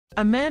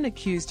A man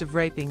accused of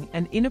raping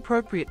and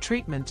inappropriate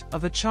treatment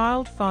of a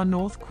child Far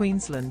North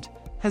Queensland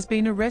has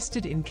been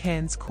arrested in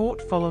Cairns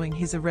court following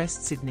his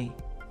arrest Sydney.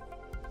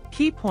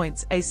 Key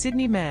points: a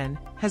Sydney man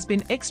has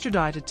been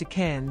extradited to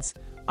Cairns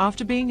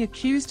after being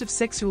accused of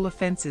sexual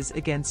offences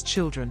against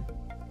children.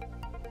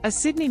 A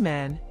Sydney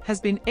man has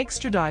been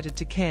extradited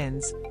to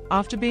Cairns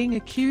after being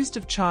accused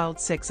of child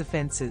sex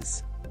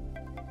offences.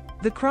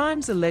 The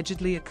crimes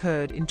allegedly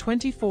occurred in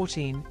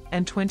 2014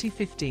 and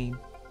 2015.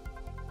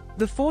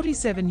 The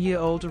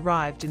 47-year-old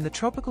arrived in the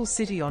tropical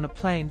city on a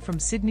plane from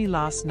Sydney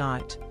last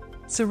night,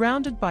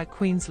 surrounded by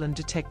Queensland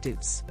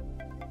detectives.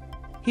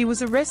 He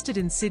was arrested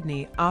in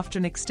Sydney after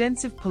an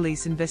extensive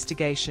police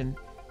investigation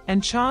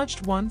and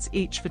charged once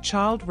each for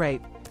child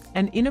rape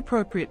and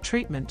inappropriate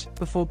treatment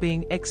before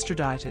being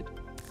extradited.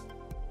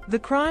 The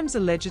crimes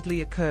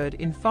allegedly occurred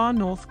in Far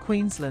North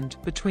Queensland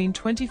between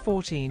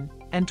 2014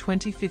 and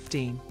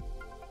 2015.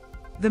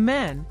 The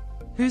man,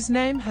 whose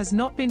name has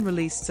not been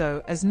released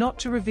so as not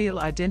to reveal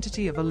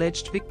identity of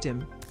alleged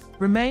victim,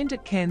 remained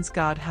at Cairns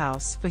Guard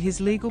House for his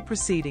legal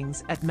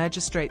proceedings at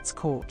Magistrates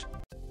Court.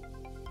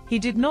 He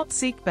did not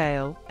seek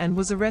bail and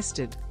was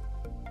arrested.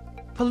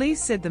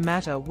 Police said the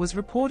matter was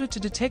reported to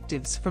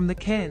detectives from the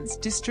Cairns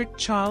District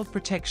Child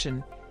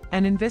Protection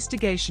and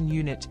Investigation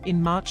Unit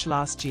in March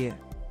last year.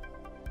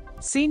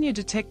 Senior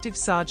Detective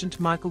Sergeant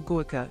Michael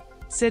Gooiker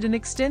said an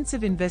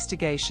extensive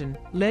investigation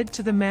led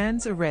to the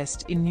man's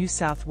arrest in New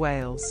South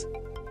Wales.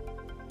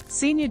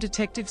 Senior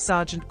Detective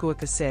Sergeant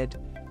Gooiker said,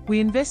 "We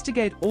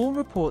investigate all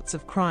reports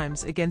of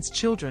crimes against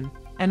children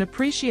and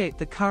appreciate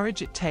the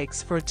courage it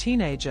takes for a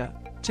teenager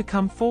to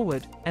come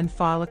forward and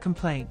file a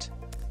complaint.